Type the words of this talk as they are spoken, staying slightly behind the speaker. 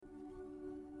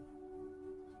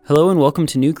Hello and welcome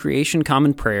to New Creation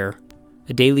Common Prayer,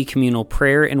 a daily communal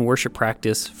prayer and worship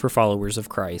practice for followers of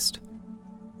Christ.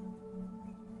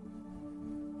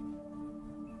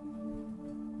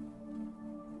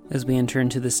 As we enter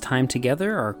into this time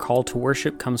together, our call to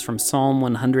worship comes from Psalm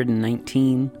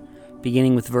 119,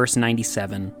 beginning with verse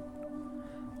 97.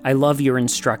 I love your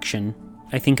instruction.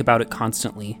 I think about it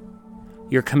constantly.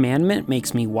 Your commandment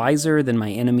makes me wiser than my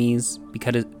enemies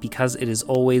because it is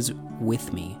always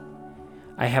with me.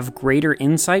 I have greater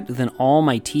insight than all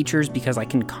my teachers because I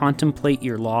can contemplate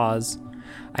your laws.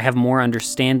 I have more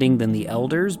understanding than the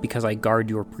elders because I guard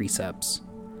your precepts.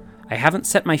 I haven't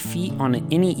set my feet on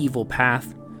any evil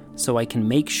path, so I can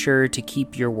make sure to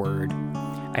keep your word.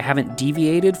 I haven't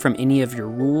deviated from any of your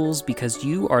rules because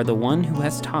you are the one who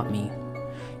has taught me.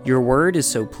 Your word is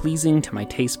so pleasing to my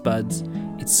taste buds.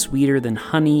 It's sweeter than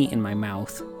honey in my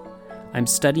mouth. I'm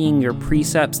studying your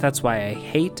precepts, that's why I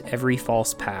hate every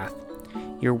false path.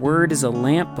 Your word is a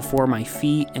lamp before my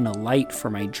feet and a light for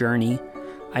my journey.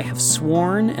 I have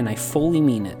sworn, and I fully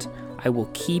mean it. I will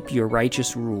keep your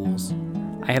righteous rules.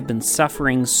 I have been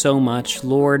suffering so much.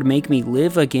 Lord, make me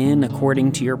live again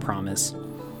according to your promise.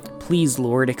 Please,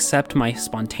 Lord, accept my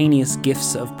spontaneous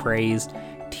gifts of praise.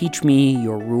 Teach me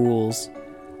your rules.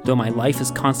 Though my life is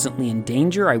constantly in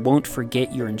danger, I won't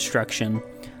forget your instruction.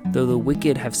 Though the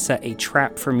wicked have set a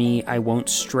trap for me, I won't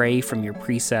stray from your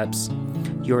precepts.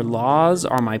 Your laws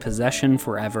are my possession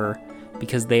forever,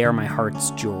 because they are my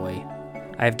heart's joy.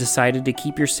 I have decided to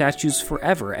keep your statutes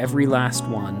forever, every last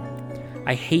one.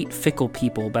 I hate fickle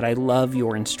people, but I love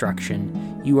your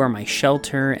instruction. You are my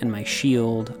shelter and my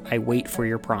shield. I wait for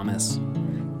your promise.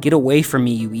 Get away from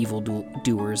me, you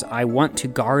evildoers. I want to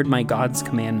guard my God's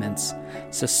commandments.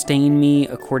 Sustain me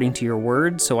according to your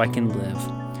word so I can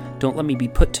live. Don't let me be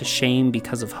put to shame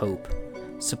because of hope.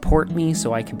 Support me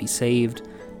so I can be saved,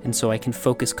 and so I can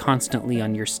focus constantly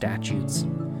on your statutes.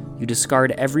 You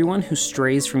discard everyone who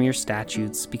strays from your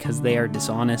statutes because they are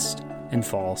dishonest and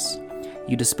false.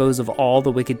 You dispose of all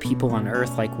the wicked people on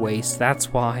earth like waste.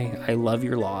 That's why I love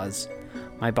your laws.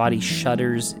 My body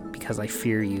shudders because I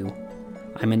fear you.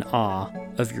 I'm in awe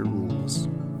of your rules.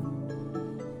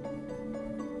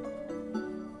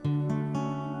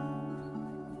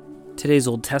 Today's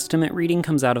Old Testament reading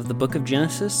comes out of the book of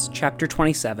Genesis, chapter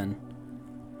 27.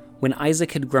 When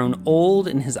Isaac had grown old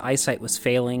and his eyesight was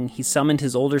failing, he summoned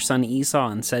his older son Esau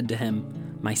and said to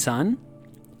him, "My son?"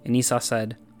 And Esau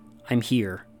said, "I'm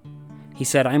here." He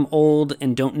said, "I'm old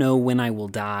and don't know when I will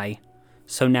die.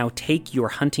 So now take your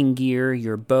hunting gear,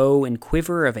 your bow and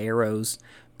quiver of arrows,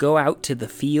 go out to the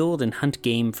field and hunt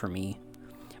game for me.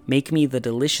 Make me the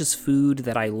delicious food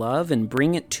that I love and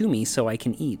bring it to me so I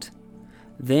can eat.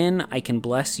 Then I can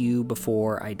bless you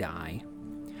before I die."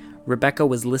 Rebekah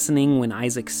was listening when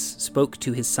Isaac spoke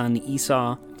to his son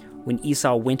Esau. When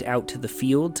Esau went out to the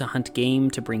field to hunt game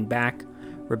to bring back,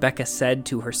 Rebekah said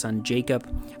to her son Jacob,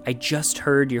 "I just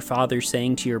heard your father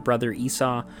saying to your brother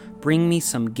Esau, 'Bring me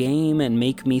some game and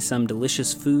make me some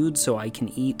delicious food so I can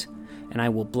eat, and I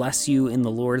will bless you in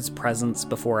the Lord's presence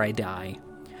before I die.'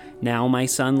 Now, my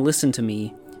son, listen to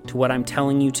me, to what I'm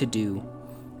telling you to do.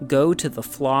 Go to the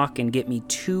flock and get me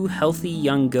 2 healthy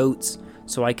young goats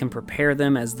so I can prepare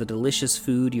them as the delicious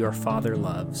food your father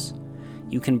loves.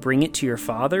 You can bring it to your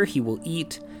father, he will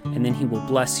eat, and then he will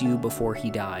bless you before he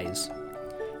dies."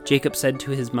 Jacob said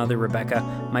to his mother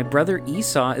Rebekah, "My brother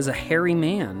Esau is a hairy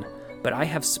man, but I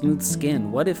have smooth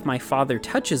skin. What if my father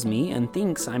touches me and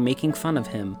thinks I'm making fun of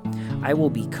him? I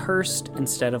will be cursed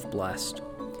instead of blessed."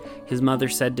 His mother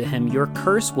said to him, "Your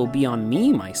curse will be on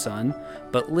me, my son,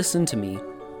 but listen to me.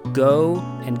 Go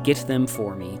and get them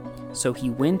for me." So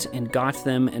he went and got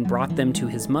them and brought them to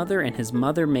his mother, and his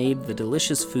mother made the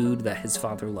delicious food that his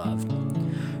father loved.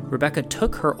 Rebekah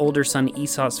took her older son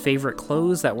Esau's favorite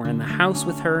clothes that were in the house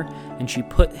with her, and she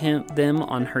put them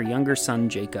on her younger son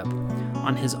Jacob.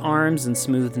 On his arms and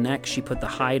smooth neck she put the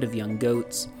hide of young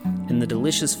goats, and the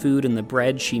delicious food and the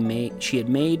bread she had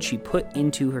made she put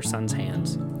into her son's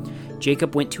hands.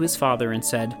 Jacob went to his father and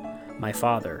said, "My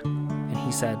father." And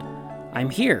he said, "I'm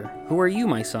here. Who are you,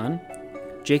 my son?"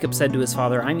 Jacob said to his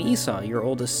father, "I'm Esau, your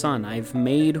oldest son. I've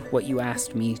made what you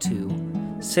asked me to.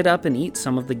 Sit up and eat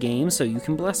some of the game so you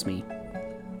can bless me."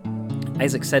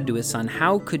 Isaac said to his son,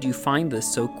 "How could you find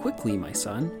this so quickly, my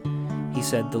son?" He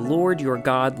said, "The Lord your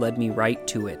God led me right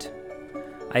to it."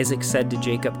 Isaac said to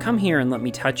Jacob, "Come here and let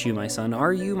me touch you, my son.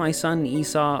 Are you my son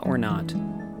Esau or not?"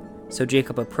 So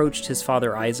Jacob approached his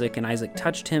father Isaac, and Isaac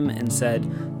touched him and said,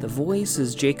 "The voice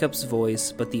is Jacob's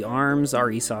voice, but the arms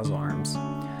are Esau's arms."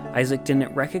 Isaac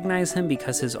didn't recognize him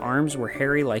because his arms were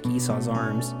hairy like Esau's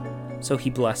arms, so he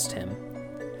blessed him.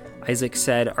 Isaac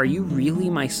said, "Are you really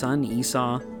my son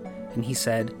Esau?" And he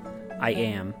said, I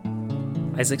am.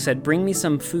 Isaac said, bring me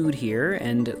some food here,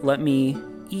 and let me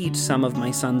eat some of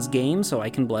my son's game so I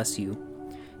can bless you.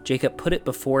 Jacob put it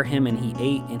before him, and he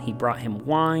ate, and he brought him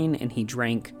wine, and he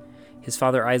drank. His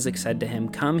father Isaac said to him,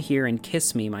 come here and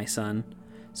kiss me, my son.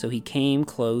 So he came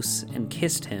close and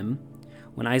kissed him.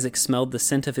 When Isaac smelled the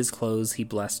scent of his clothes, he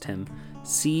blessed him.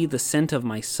 See, the scent of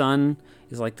my son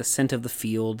is like the scent of the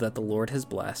field that the Lord has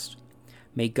blessed.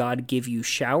 May God give you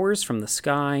showers from the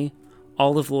sky,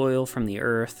 olive oil from the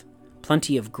earth,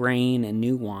 plenty of grain and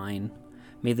new wine.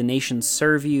 May the nations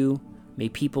serve you. May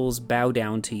peoples bow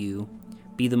down to you.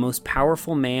 Be the most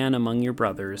powerful man among your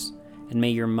brothers, and may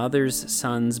your mother's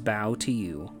sons bow to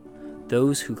you.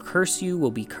 Those who curse you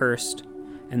will be cursed,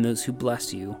 and those who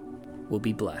bless you will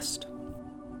be blessed.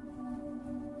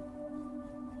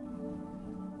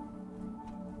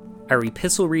 Our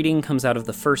epistle reading comes out of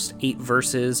the first 8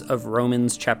 verses of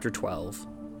Romans chapter 12.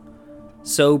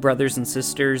 So, brothers and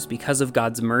sisters, because of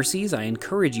God's mercies, I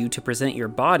encourage you to present your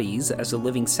bodies as a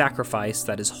living sacrifice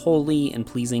that is holy and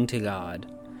pleasing to God.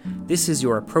 This is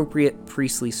your appropriate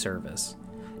priestly service.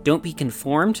 Don't be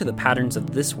conformed to the patterns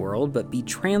of this world, but be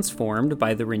transformed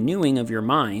by the renewing of your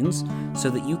minds so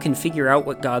that you can figure out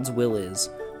what God's will is,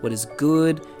 what is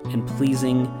good and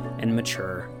pleasing and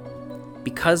mature.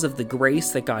 Because of the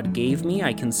grace that God gave me,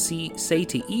 I can say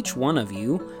to each one of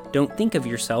you, don't think of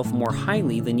yourself more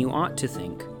highly than you ought to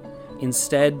think.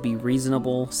 Instead, be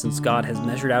reasonable, since God has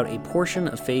measured out a portion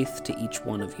of faith to each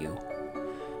one of you.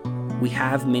 We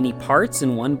have many parts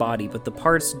in one body, but the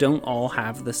parts don't all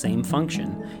have the same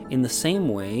function. In the same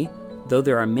way, though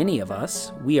there are many of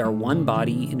us, we are one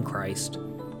body in Christ,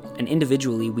 and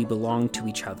individually we belong to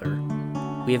each other.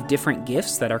 We have different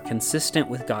gifts that are consistent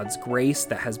with God's grace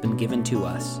that has been given to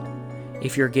us.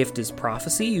 If your gift is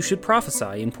prophecy, you should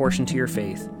prophesy in portion to your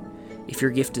faith. If your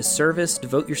gift is service,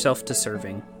 devote yourself to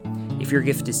serving. If your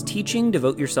gift is teaching,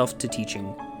 devote yourself to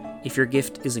teaching. If your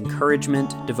gift is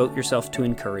encouragement, devote yourself to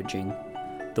encouraging.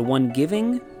 The one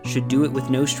giving should do it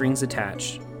with no strings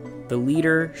attached. The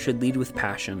leader should lead with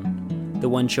passion. The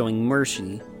one showing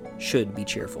mercy should be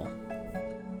cheerful.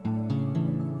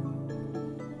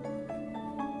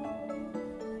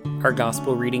 Our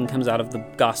gospel reading comes out of the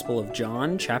Gospel of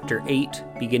John, chapter 8,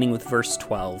 beginning with verse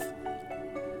 12.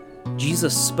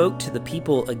 Jesus spoke to the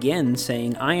people again,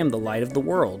 saying, I am the light of the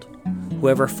world.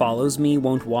 Whoever follows me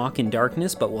won't walk in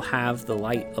darkness, but will have the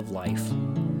light of life.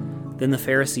 Then the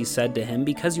Pharisees said to him,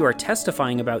 because you are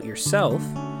testifying about yourself,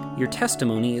 your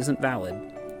testimony isn't valid.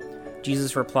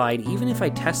 Jesus replied, even if I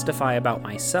testify about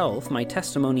myself, my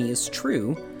testimony is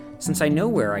true, since I know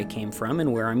where I came from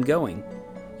and where I'm going.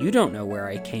 You don't know where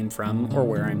I came from or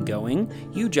where I'm going.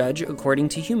 You judge according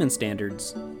to human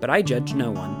standards, but I judge no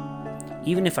one.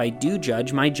 Even if I do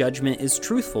judge, my judgment is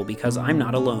truthful because I'm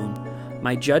not alone.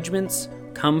 My judgments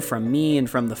come from me and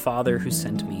from the Father who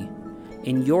sent me.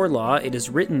 In your law it is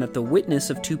written that the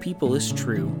witness of 2 people is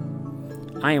true.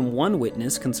 I am one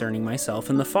witness concerning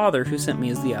myself, and the Father who sent me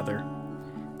is the other.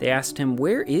 They asked him,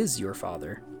 where is your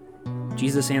Father?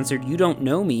 Jesus answered, you don't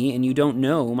know me, and you don't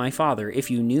know my Father.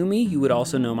 If you knew me, you would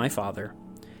also know my Father.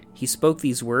 He spoke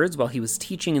these words while he was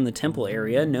teaching in the temple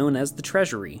area known as the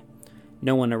treasury.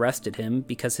 No one arrested him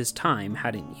because his time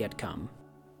hadn't yet come.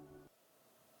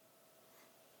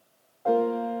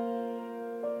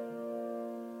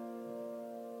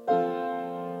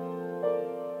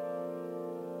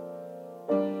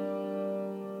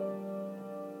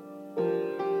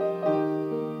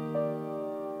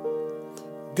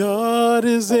 God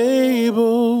is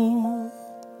able,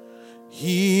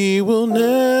 He will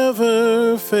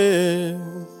never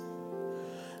fail.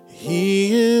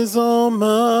 He is Almighty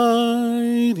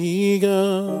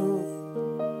God,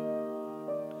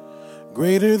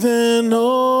 greater than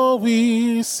all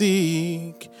we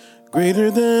seek,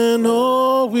 greater than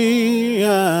all we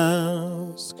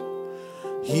ask.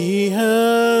 He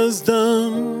has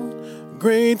done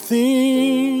great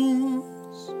things,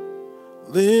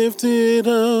 lifted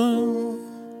up,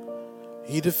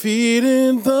 He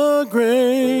defeated the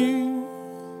grave,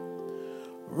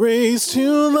 raised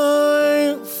to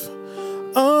life.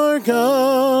 Our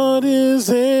God is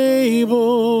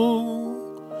able.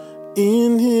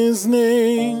 In His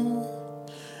name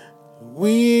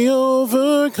we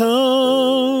overcome.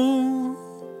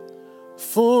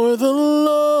 For the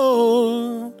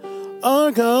Lord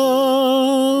our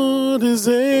God is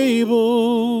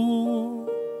able.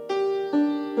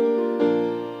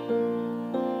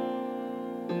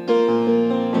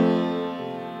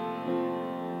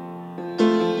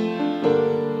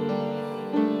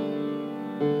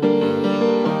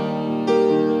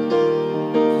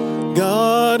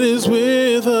 God is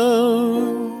with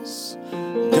us.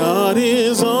 God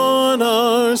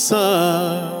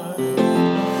side.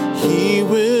 He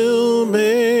will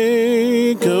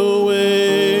make a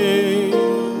way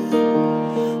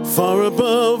far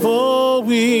above all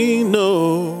we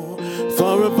know,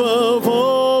 far above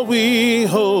all we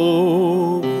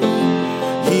hope.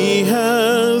 He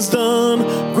has done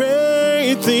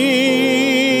great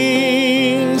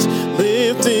things,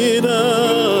 lifted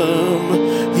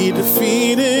up, he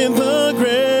defeated the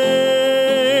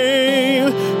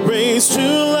grave, raised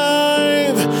to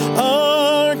life.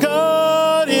 Our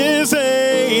God is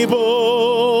able.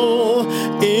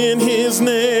 In his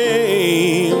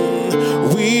name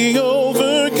we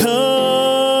overcome.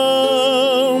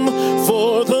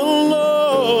 For the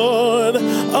Lord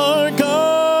our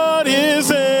God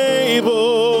is able.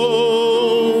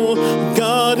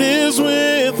 God is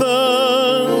with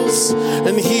us,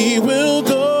 and he will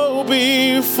go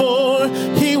before.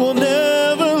 He will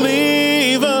never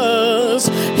leave us.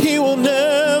 He will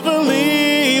never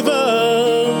leave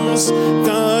us.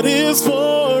 God is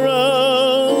for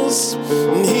us,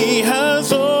 and he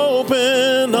has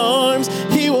open arms.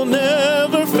 He will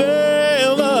never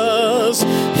fail us.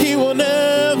 He will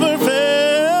never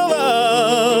fail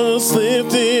us.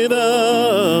 Lifted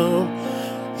up,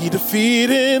 he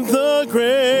defeated the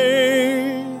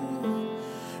grave,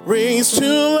 raised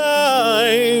to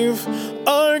life.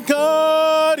 Our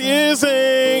God is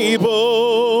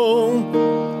able.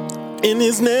 In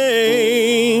his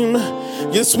name,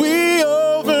 yes, we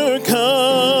overcome.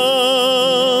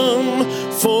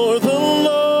 For the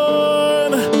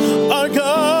Lord our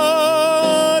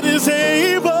God is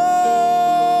able.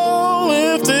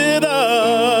 Lifted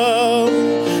up,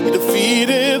 he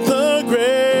defeated the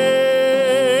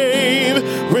grave,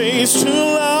 raised to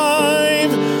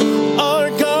life.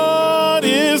 Our God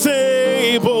is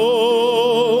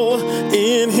able.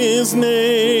 In his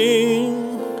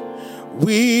name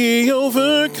we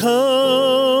overcome.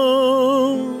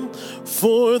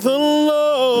 For the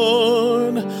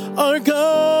Lord our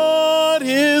God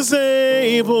is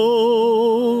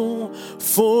able.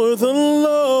 For the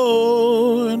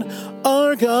Lord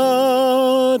our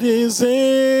God is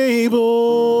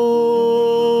able.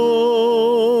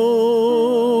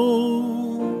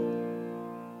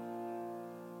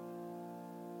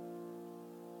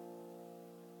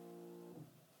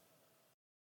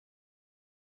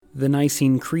 The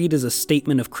Nicene Creed is a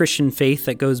statement of Christian faith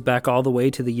that goes back all the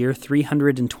way to the year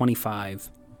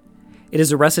 325. It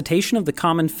is a recitation of the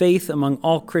common faith among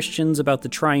all Christians about the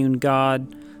triune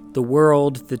God, the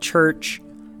world, the church,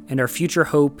 and our future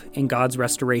hope in God's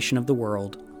restoration of the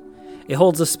world. It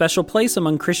holds a special place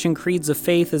among Christian creeds of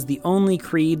faith as the only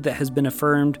creed that has been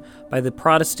affirmed by the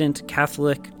Protestant,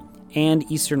 Catholic, and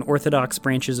Eastern Orthodox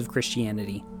branches of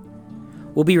Christianity.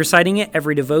 We'll be reciting it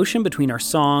every devotion between our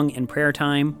song and prayer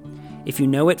time. If you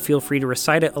know it, feel free to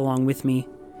recite it along with me.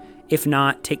 If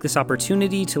not, take this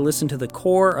opportunity to listen to the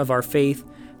core of our faith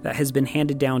that has been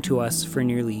handed down to us for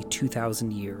nearly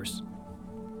 2,000 years.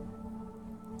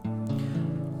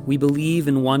 We believe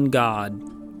in one God,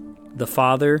 the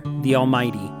Father, the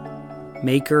Almighty,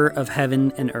 maker of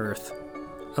heaven and earth,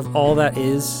 of all that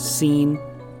is seen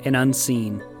and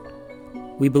unseen.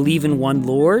 We believe in one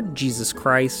Lord, Jesus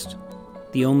Christ,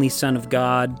 the only Son of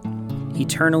God,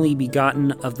 eternally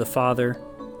begotten of the Father,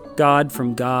 God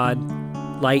from God,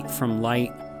 light from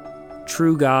light,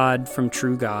 true God from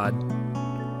true God,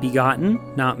 begotten,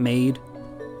 not made,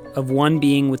 of one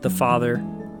being with the Father.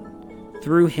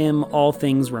 Through him all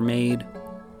things were made.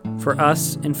 For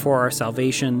us and for our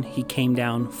salvation he came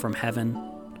down from heaven.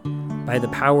 By the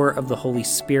power of the Holy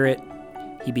Spirit,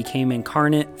 he became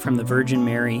incarnate from the Virgin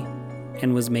Mary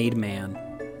and was made man.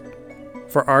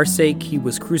 For our sake he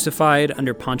was crucified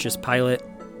under Pontius Pilate.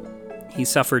 He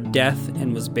suffered death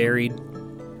and was buried.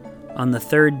 On the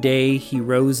third day he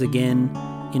rose again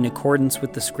in accordance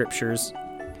with the Scriptures.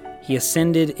 He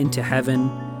ascended into heaven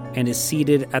and is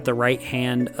seated at the right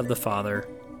hand of the Father.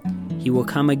 He will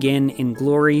come again in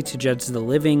glory to judge the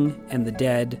living and the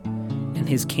dead, and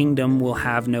his kingdom will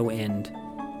have no end.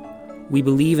 We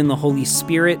believe in the Holy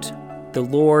Spirit, the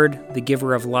Lord, the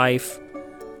giver of life,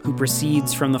 who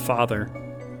proceeds from the Father.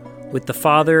 With the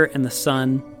Father and the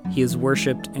Son, he is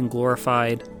worshipped and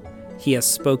glorified. He has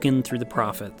spoken through the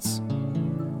prophets.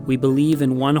 We believe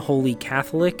in one holy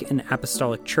Catholic and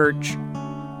Apostolic Church.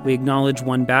 We acknowledge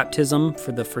one baptism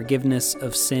for the forgiveness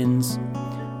of sins.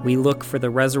 We look for the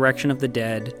resurrection of the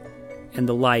dead and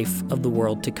the life of the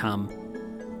world to come.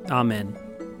 Amen.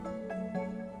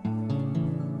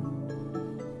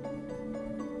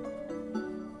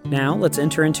 Now, let's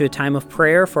enter into a time of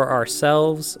prayer for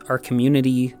ourselves, our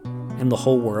community, and the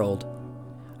whole world.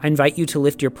 I invite you to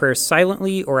lift your prayers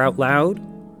silently or out loud,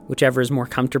 whichever is more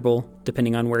comfortable,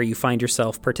 depending on where you find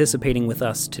yourself participating with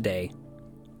us today.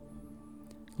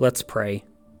 Let's pray.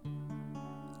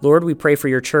 Lord, we pray for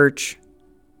your church,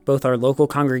 both our local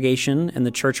congregation and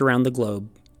the church around the globe.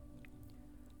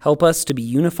 Help us to be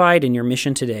unified in your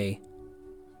mission today.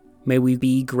 May we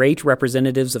be great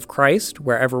representatives of Christ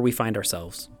wherever we find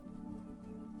ourselves.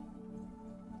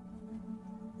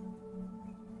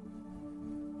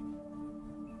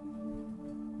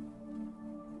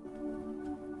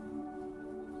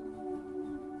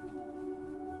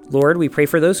 Lord, we pray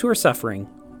for those who are suffering,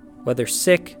 whether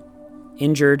sick,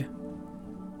 injured,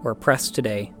 or oppressed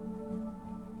today.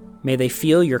 May they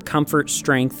feel your comfort,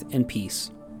 strength, and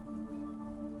peace.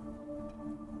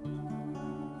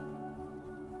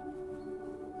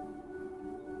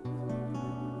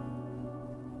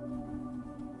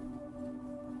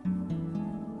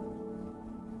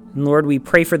 And Lord, we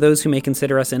pray for those who may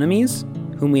consider us enemies,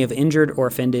 whom we have injured or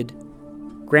offended.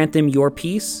 Grant them your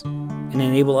peace and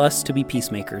enable us to be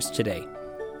peacemakers today.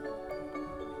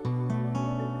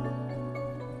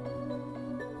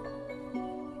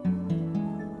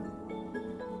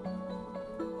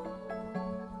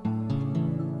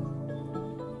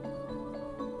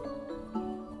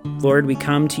 Lord, we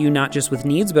come to you not just with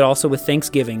needs, but also with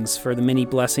thanksgivings for the many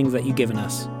blessings that you've given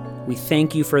us. We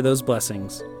thank you for those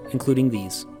blessings, including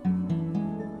these.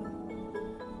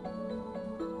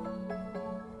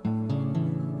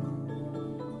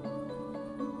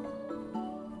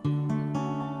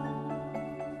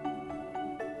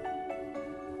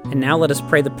 And now let us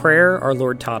pray the prayer our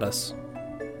Lord taught us.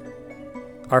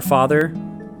 Our Father,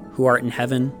 who art in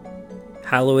heaven,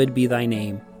 hallowed be thy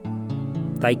name.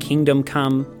 Thy kingdom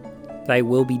come, thy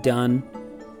will be done,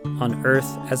 on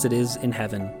earth as it is in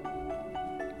heaven.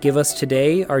 Give us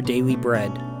today our daily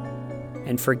bread,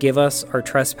 and forgive us our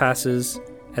trespasses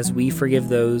as we forgive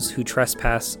those who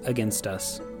trespass against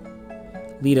us.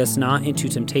 Lead us not into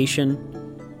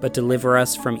temptation, but deliver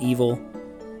us from evil.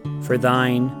 For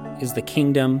thine is the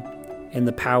kingdom, and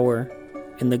the power,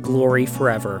 and the glory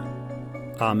forever.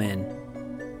 Amen.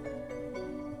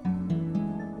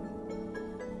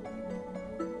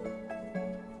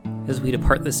 As we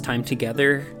depart this time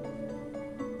together,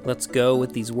 let's go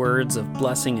with these words of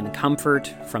blessing and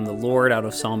comfort from the Lord out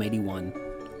of Psalm 81.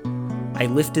 I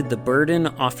lifted the burden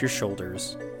off your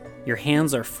shoulders. Your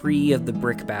hands are free of the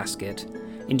brick basket.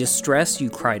 In distress you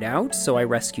cried out, so I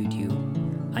rescued you.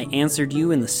 I answered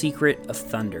you in the secret of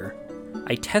thunder.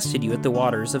 I tested you at the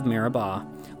waters of Meribah.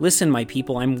 Listen, my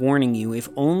people, I'm warning you. If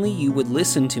only you would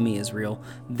listen to me, Israel.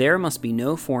 There must be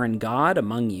no foreign god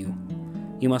among you.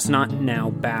 You must not now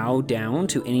bow down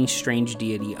to any strange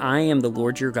deity. I am the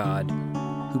Lord your God,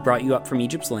 who brought you up from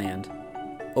Egypt's land.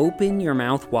 Open your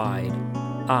mouth wide.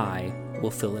 I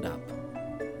will fill it up.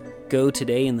 Go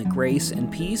today in the grace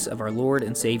and peace of our Lord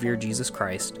and Savior, Jesus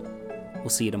Christ. We'll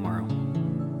see you tomorrow.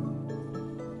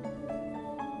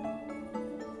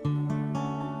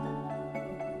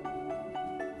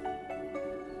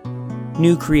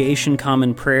 New Creation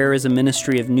Common Prayer is a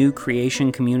ministry of New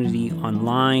Creation Community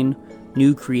Online,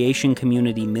 New Creation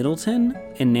Community Middleton,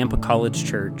 and Nampa College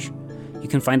Church. You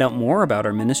can find out more about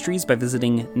our ministries by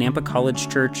visiting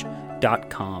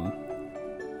nampacollegechurch.com.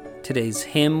 Today's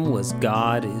hymn was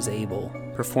God is Able,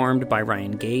 performed by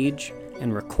Ryan Gage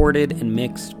and recorded and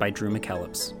mixed by Drew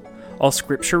McKellips. All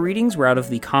scripture readings were out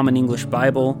of the Common English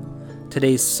Bible.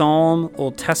 Today's Psalm,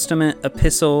 Old Testament,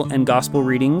 Epistle, and Gospel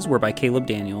readings were by Caleb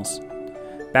Daniels.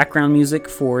 Background music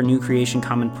for New Creation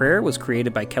Common Prayer was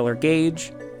created by Keller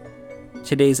Gage.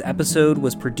 Today's episode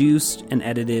was produced and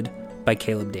edited by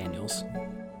Caleb Daniels.